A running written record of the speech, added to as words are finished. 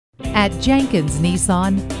At Jenkins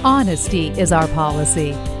Nissan, honesty is our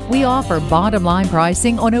policy. We offer bottom-line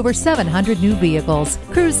pricing on over 700 new vehicles.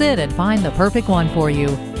 Cruise in and find the perfect one for you.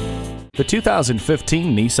 The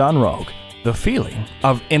 2015 Nissan Rogue, the feeling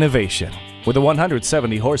of innovation. With a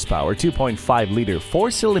 170 horsepower, 2.5-liter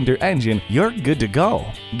four-cylinder engine, you're good to go.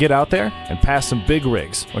 Get out there and pass some big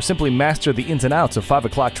rigs, or simply master the ins and outs of 5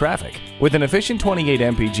 o'clock traffic. With an efficient 28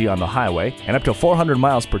 mpg on the highway and up to 400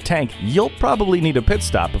 miles per tank, you'll probably need a pit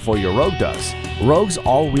stop before your Rogue does. Rogue's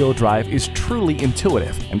all-wheel drive is truly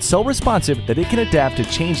intuitive and so responsive that it can adapt to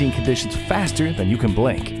changing conditions faster than you can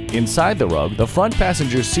blink. Inside the Rogue, the front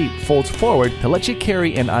passenger seat folds forward to let you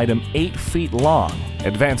carry an item 8 feet long.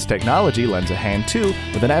 Advanced technology lends a hand too,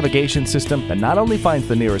 with a navigation system that not only finds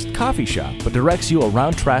the nearest coffee shop, but directs you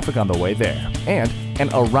around traffic on the way there. And an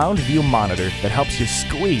around view monitor that helps you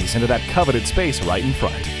squeeze into that coveted space right in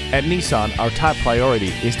front. At Nissan, our top priority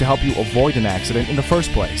is to help you avoid an accident in the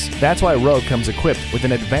first place. That's why Rogue comes equipped with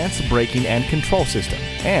an advanced braking and control system.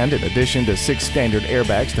 And in addition to 6 standard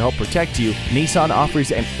airbags to help protect you, Nissan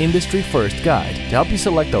offers an industry-first guide to help you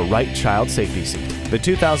select the right child safety seat. The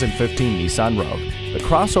 2015 Nissan Rogue, the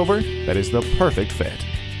crossover that is the perfect fit.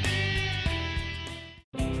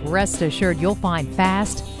 Rest assured you'll find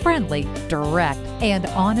fast, friendly, direct, and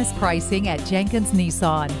honest pricing at Jenkins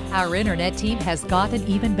Nissan. Our internet team has gotten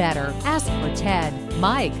even better. Ask for Ted,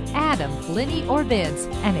 Mike, Adam, Lenny, or Vince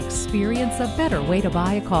and experience a better way to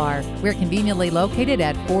buy a car. We're conveniently located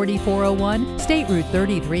at 4401 State Route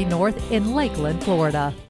 33 North in Lakeland, Florida.